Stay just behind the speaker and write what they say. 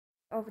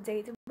of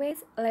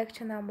database,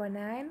 lecture number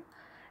 9.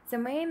 The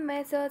main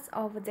methods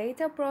of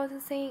data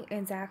processing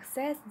in the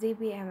Access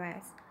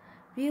DBMS: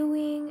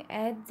 viewing,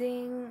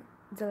 adding,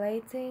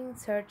 deleting,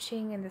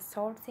 searching, and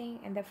sorting,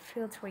 and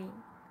filtering.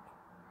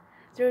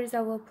 There is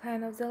our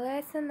plan of the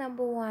lesson.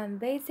 Number 1,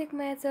 basic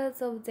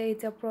methods of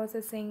data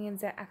processing in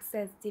the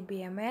Access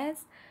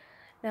DBMS.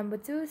 Number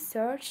 2,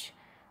 search,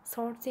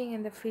 sorting,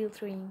 and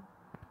filtering.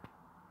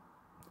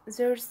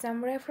 There's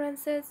some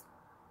references.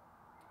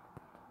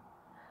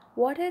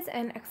 What is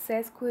an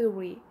access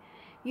query?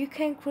 You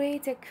can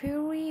create a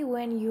query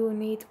when you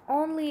need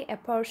only a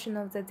portion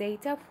of the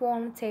data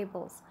from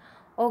tables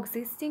or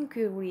existing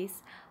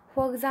queries.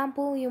 For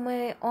example, you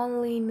may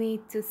only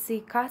need to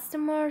see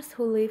customers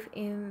who live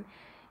in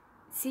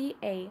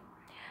CA.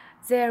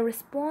 Their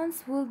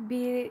response would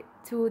be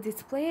to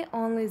display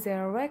only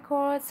their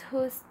records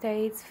whose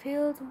states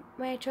field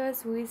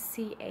matches with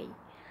CA.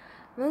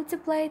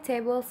 Multiple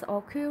tables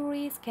or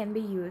queries can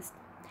be used,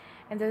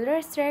 and the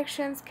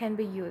restrictions can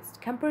be used.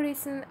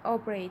 Comparison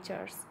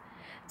operators.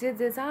 The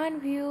design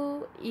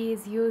view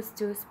is used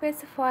to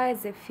specify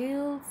the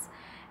fields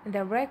and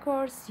the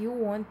records you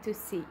want to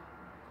see.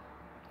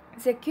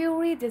 The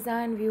query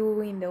design view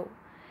window.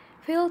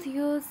 Fields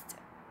used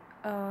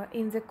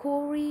in the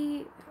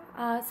query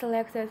are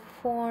selected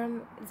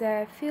from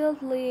the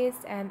field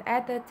list and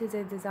added to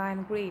the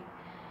design grid.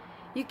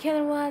 You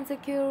can run the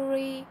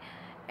query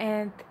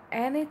at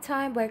any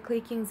time by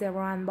clicking the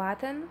Run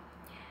button.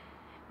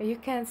 You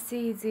can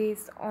see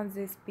this on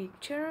this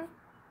picture.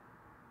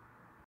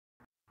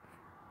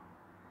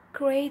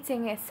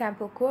 Creating a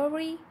sample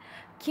query.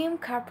 Kim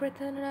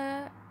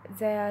Carpenter,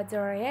 the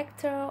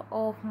director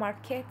of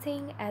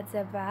marketing at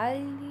the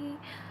Valley,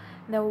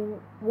 now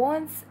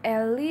wants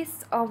a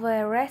list of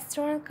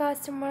restaurant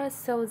customers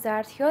so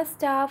that your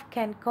staff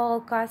can call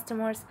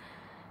customers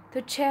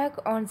to check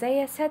on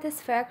their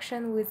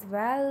satisfaction with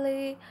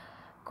Valley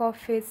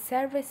Coffee's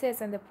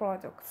services and the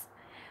products.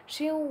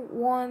 She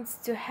wants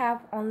to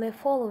have only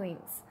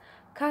followings: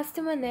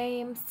 customer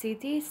name,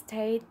 city,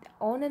 state,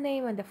 owner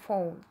name, and the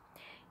phone.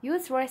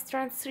 Use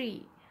restaurant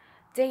 3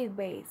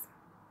 database.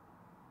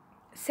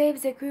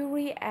 Save the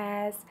query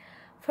as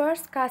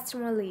first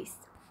customer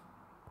list.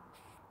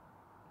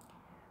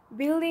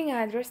 Building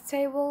address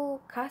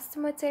table,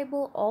 customer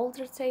table,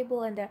 order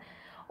table, and the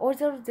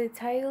order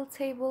detail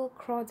table,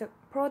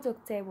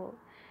 product table.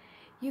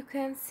 You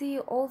can see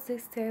all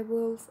these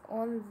tables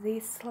on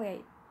this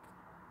slide.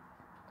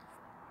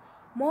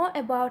 More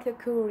about the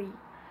query.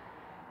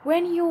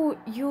 When you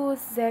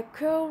use the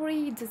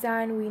query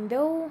design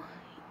window,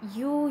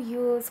 you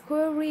use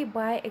query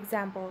by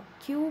example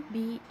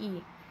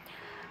QBE.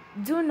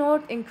 Do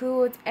not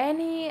include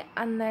any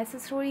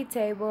unnecessary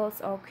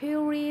tables or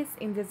queries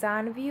in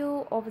design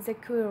view of the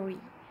query.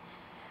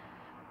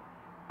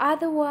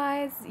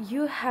 Otherwise,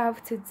 you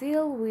have to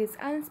deal with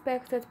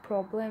unexpected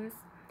problems.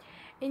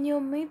 In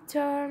your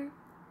midterm,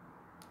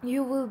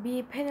 you will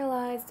be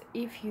penalized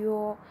if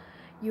you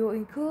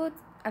include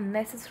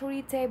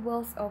unnecessary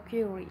tables or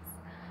queries.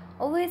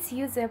 Always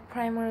use a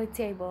primary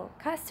table: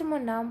 customer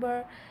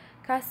number,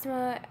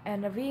 customer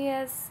and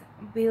vs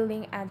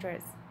building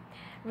address.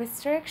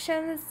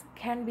 Restrictions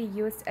can be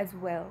used as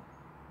well.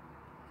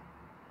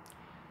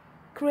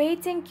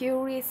 Creating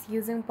queries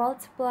using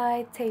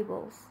multiple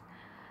tables.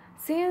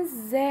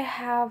 Since there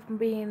have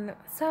been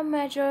some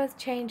major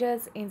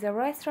changes in the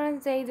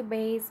restaurant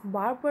database,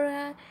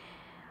 Barbara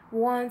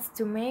wants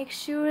to make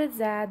sure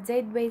that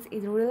database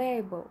is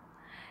reliable.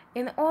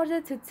 In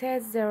order to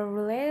test the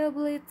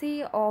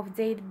reliability of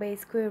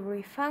database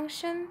query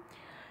function,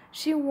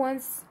 she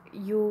wants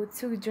you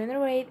to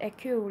generate a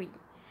query.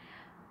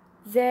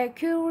 The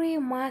query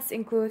must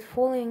include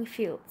following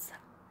fields: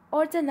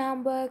 order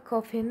number,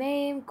 coffee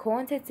name,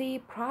 quantity,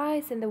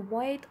 price, and the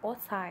weight or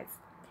size.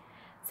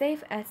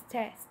 Save as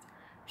test.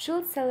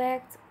 Should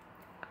select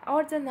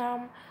order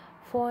num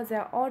for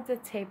the order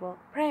table,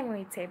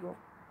 primary table.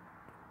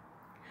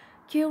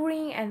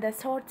 Querying and the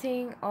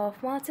sorting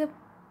of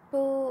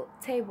multiple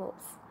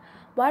tables.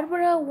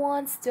 Barbara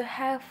wants to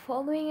have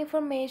following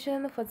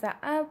information for the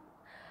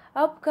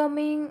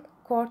upcoming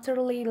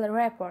quarterly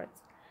report: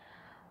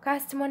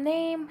 customer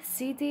name,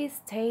 city,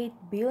 state,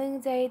 billing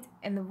date,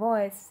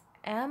 invoice,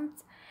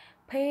 amount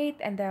paid,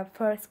 and the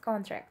first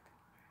contract.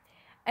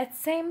 At the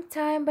same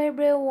time,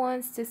 Barbara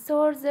wants to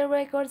sort the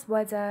records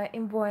by the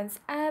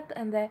invoice app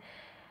and the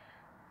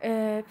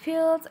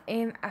fields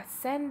in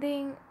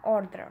ascending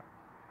order.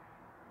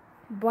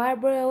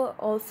 Barbara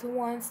also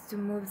wants to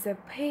move the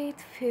paid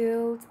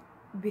field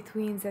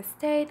between the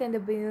state and the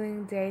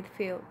billing date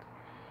field.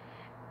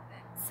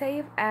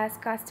 Save as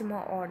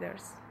customer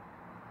orders.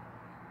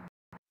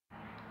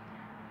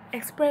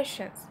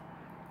 Expressions.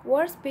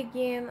 Words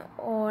begin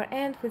or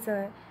end with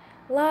a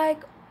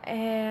like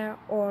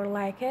or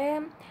like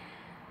a,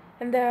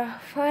 and the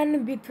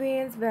fun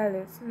between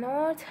values,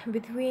 not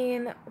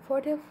between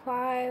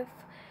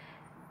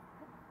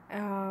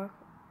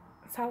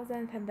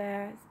 45,000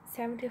 and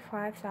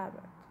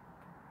 75,000.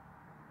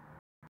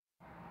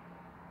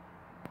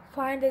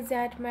 Find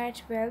that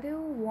match value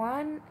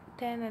 1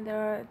 10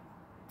 and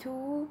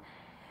 2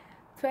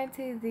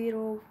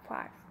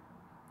 2005.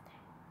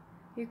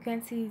 You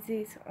can see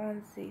this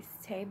on this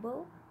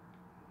table.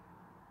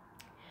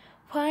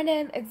 Find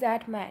an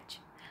exact match.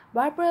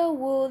 Barbara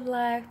would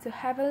like to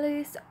have a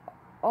list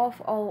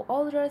of all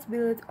orders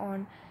built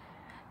on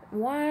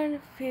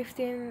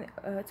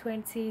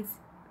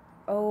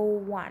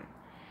 1/15/2001.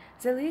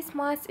 The list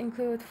must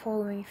include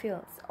following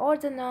fields: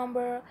 order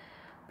number,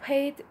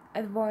 paid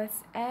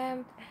invoice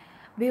amount,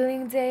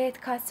 billing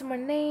date, customer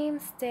name,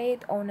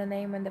 state, owner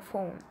name, and the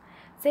phone.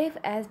 Save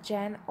as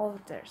Jan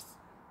orders.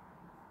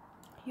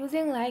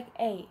 Using like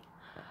A.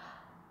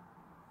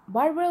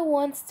 Barbara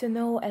wants to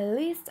know a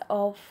list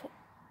of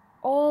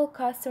all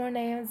customer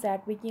names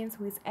that begins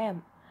with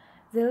M.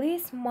 The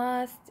list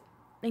must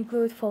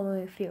include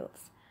following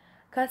fields: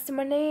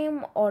 customer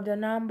name, order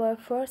number,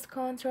 first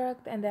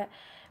contract, and the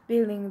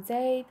billing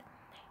date.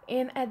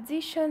 In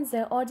addition,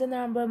 the order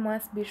number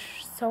must be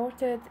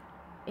sorted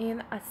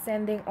in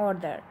ascending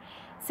order.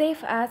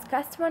 Save as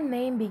customer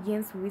name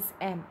begins with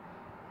M.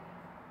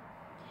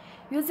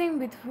 Using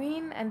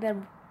between and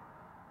the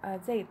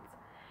date.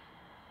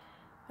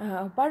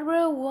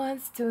 Barbara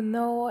wants to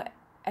know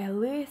a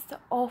list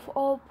of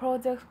all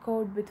product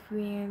code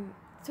between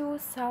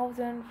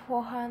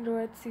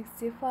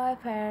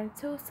 2465 and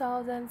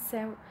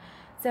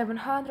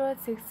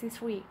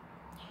 2763.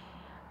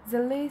 The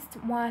list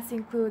must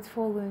include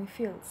following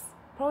fields: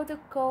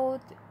 product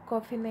code,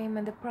 coffee name,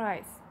 and the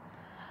price.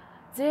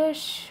 There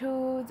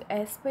should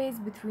a space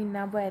between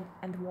number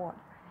and word.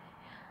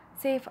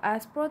 Save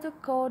as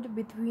product code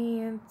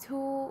between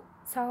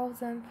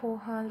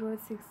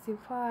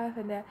 2465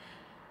 and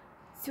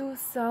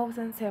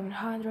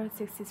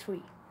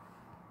 2763.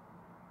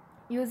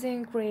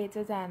 Using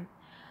greater than.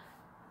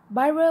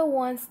 Barbara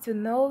wants to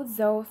know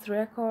those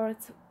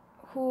records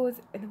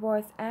whose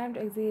invoice amount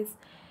exceeds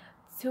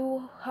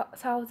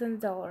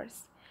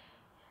 $2,000.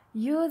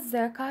 Use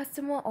the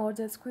customer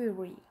orders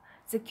query.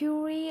 The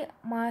query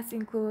must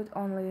include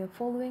only the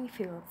following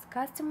fields: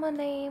 customer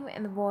name,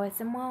 invoice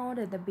amount,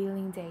 and the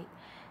billing date.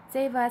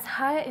 Save as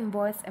higher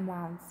invoice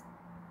amounts.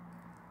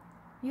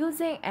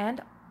 Using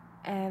and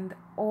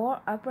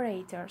or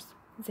operators.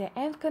 The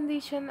and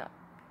condition,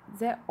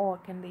 the or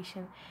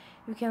condition.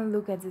 You can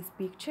look at this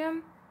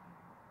picture.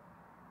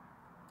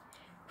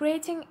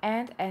 Creating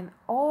and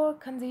or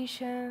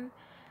condition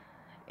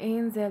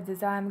in the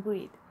design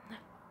grid.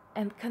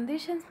 And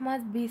conditions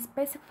must be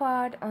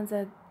specified on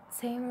the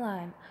same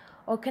line,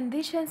 or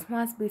conditions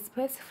must be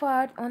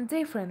specified on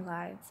different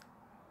lines.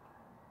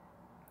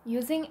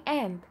 Using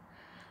and.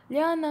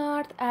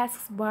 Leonard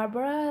asks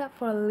Barbara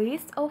for a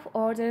list of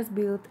orders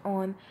built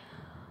on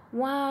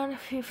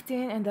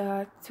 1/15 and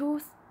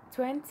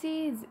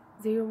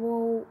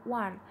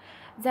 2/2001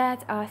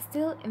 that are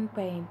still in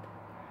payment.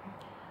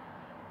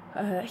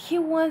 He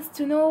wants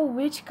to know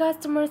which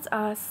customers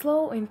are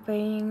slow in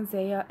paying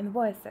their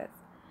invoices.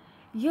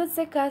 Use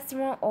the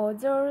customer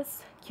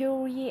orders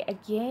query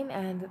again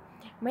and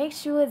make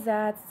sure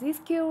that this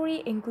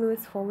query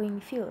includes following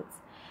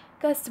fields: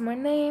 customer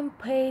name,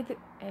 paid,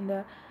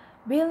 and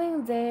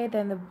billing date,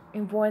 and the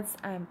invoice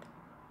amount.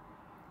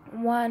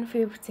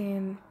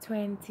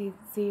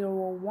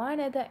 1/15/2001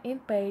 and the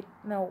unpaid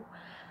no.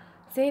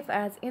 Save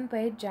as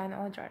unpaid Jan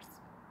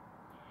orders.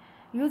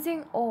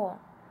 Using or.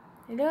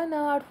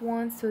 Leonard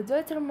wants to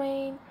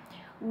determine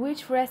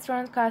which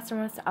restaurant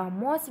customers are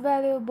most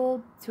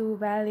valuable to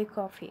Valley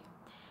Coffee.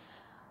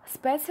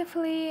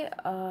 Specifically,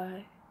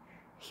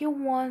 he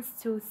wants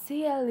to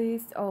see a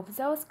list of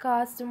those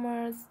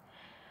customers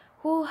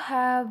who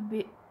have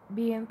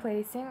been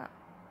placing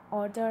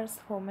orders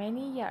for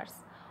many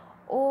years,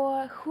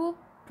 or who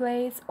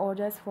place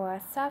orders for a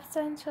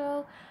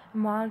substantial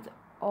amount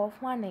of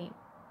money,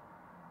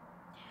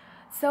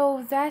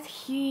 so that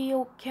he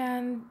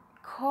can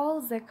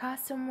call the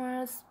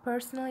customers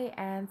personally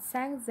and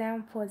thank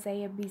them for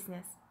their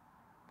business.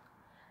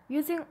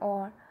 Using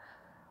or.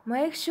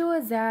 Make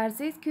sure that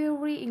this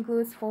query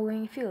includes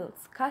following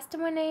fields: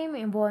 customer name,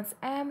 invoice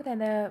amount,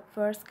 and the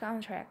first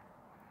contract.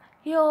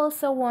 He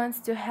also wants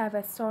to have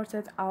a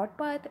sorted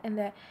output and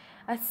the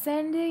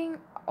ascending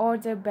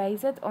order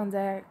based on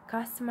the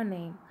customer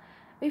name.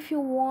 If you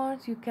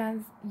want, you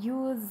can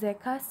use the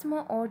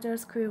customer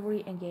orders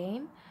query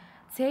again.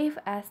 Save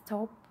as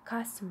top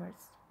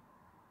customers.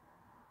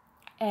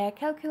 A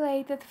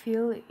calculated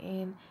field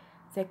in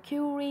the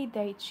query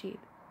datasheet.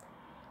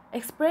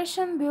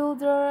 Expression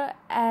Builder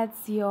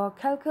adds your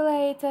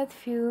calculated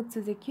field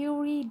to the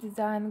query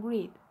design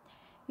grid.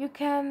 You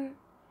can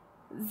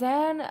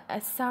then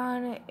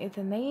assign it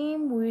a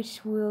name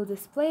which will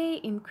display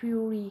in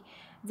query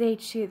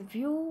datasheet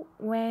view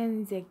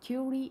when the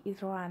query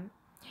is run.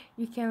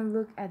 You can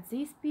look at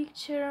this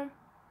picture.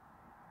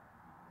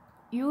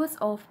 Use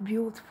of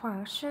build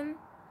function.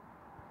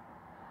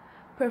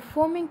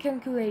 Performing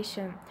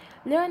calculation.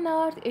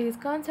 Leonard is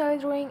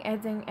considering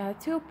adding a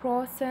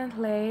 2%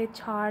 late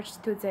charge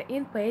to the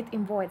unpaid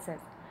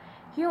invoices.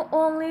 He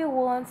only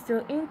wants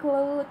to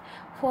include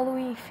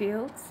following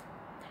fields: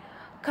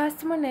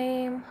 customer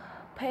name,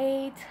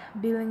 paid,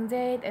 billing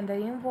date, and the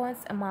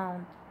invoice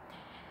amount.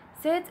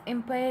 Set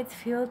input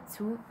field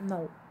to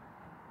no.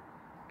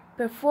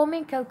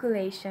 Performing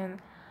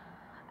calculation,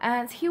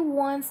 and he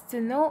wants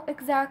to know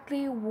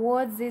exactly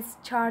what these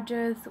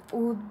charges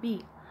would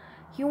be.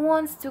 He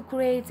wants to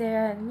create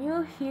a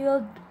new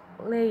field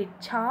late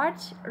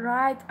charge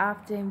right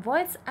after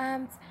invoice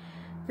amps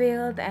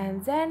field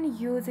and then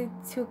use it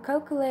to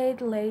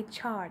calculate late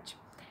charge.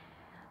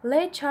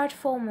 Late charge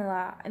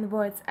formula: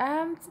 invoice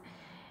amps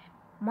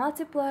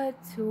multiplied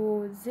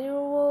to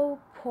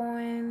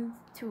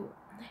 0.2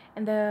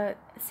 and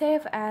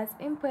save as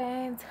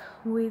input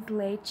with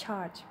late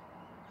charge.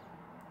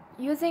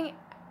 Using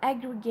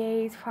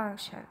aggregate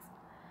functions,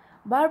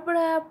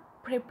 Barbara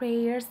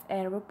prepares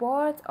a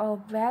report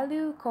of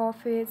value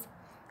coffee's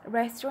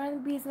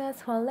restaurant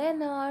business for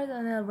Leonard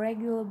on a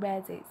regular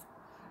basis.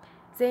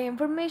 The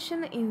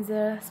information in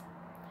the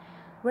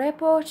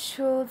report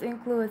should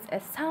include a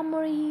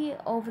summary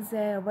of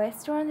the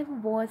restaurant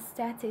invoice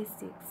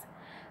statistics,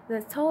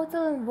 the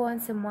total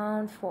invoice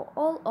amount for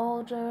all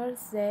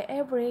orders, the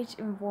average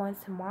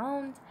invoice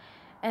amount,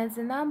 and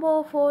the number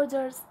of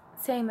orders,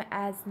 same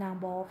as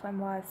number of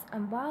invoice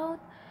amount.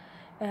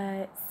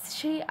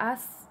 She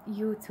asks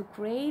you to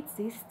create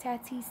these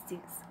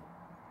statistics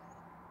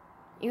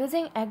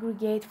using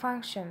aggregate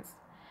functions.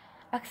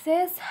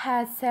 Access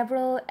has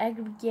several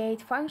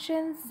aggregate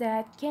functions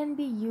that can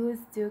be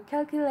used to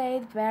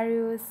calculate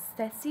various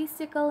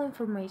statistical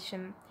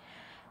information.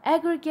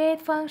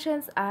 Aggregate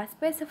functions are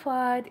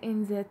specified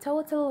in the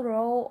total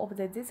row of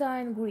the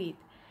design grid.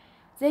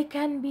 They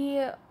can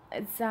be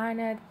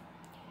designed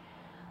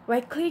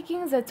by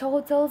clicking the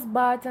Totals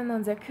button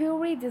on the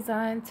Query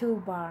Design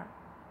toolbar.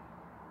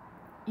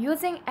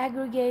 Using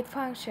aggregate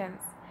functions,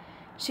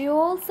 she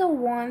also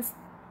wants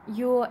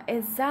you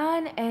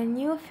assign a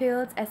new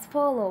field as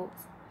follows: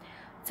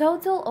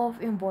 total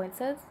of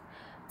invoices,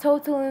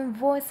 total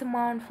invoice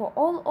amount for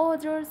all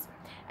orders,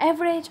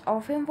 average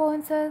of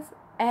invoices,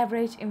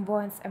 average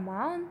invoice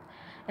amount,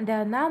 and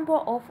the number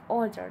of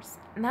orders,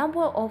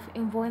 number of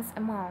invoice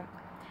amount.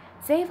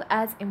 Save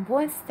as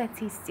invoice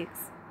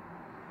statistics.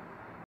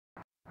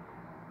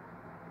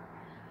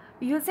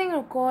 Using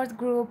record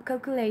group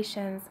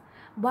calculations,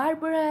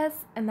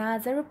 Barbara's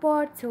another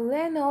report to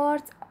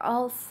Leonard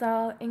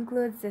also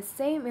includes the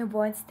same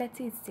invoice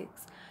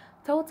statistics,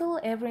 total,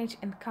 average,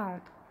 and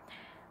count.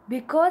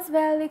 Because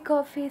Valley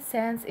Coffee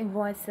sends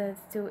invoices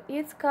to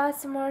its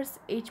customers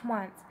each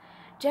month,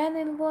 Jan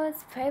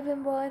invoice, Feb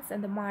invoice,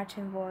 and the March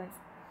invoice.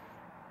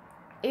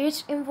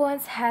 Each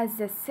invoice has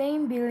the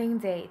same billing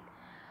date.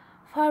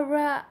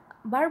 Barbara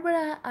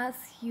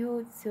asks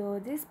you to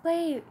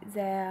display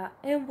the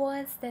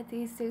invoice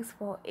statistics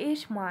for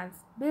each month's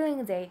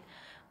billing date,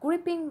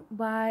 grouping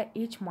by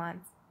each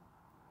month.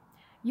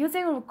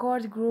 Using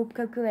record group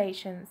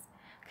calculations,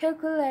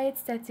 calculate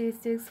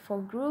statistics for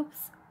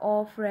groups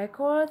of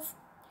records,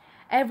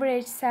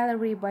 average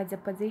salary by the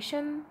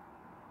position,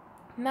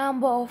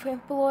 number of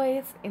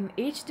employees in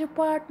each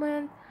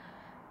department,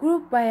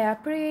 group by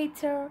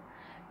operator,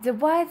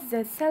 divide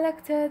the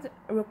selected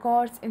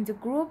records into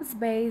groups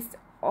based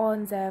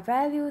on the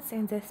values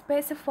in the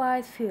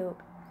specified field.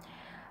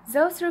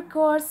 Those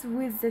records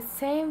with the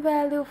same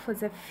value for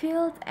the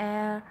field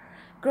are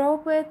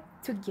grouped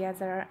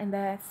together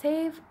and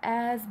saved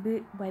as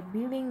by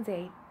billing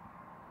date.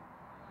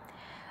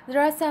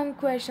 There are some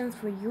questions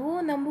for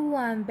you. Number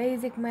 1,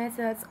 basic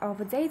methods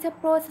of data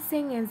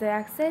processing in the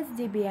Access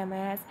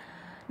DBMS.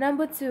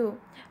 Number 2,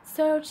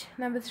 search.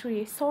 Number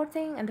 3,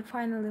 sorting. And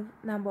finally,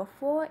 number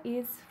 4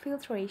 is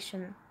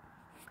filtration.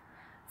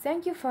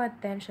 Thank you for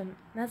attention.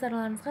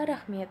 Назарларыңызға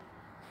рахмет.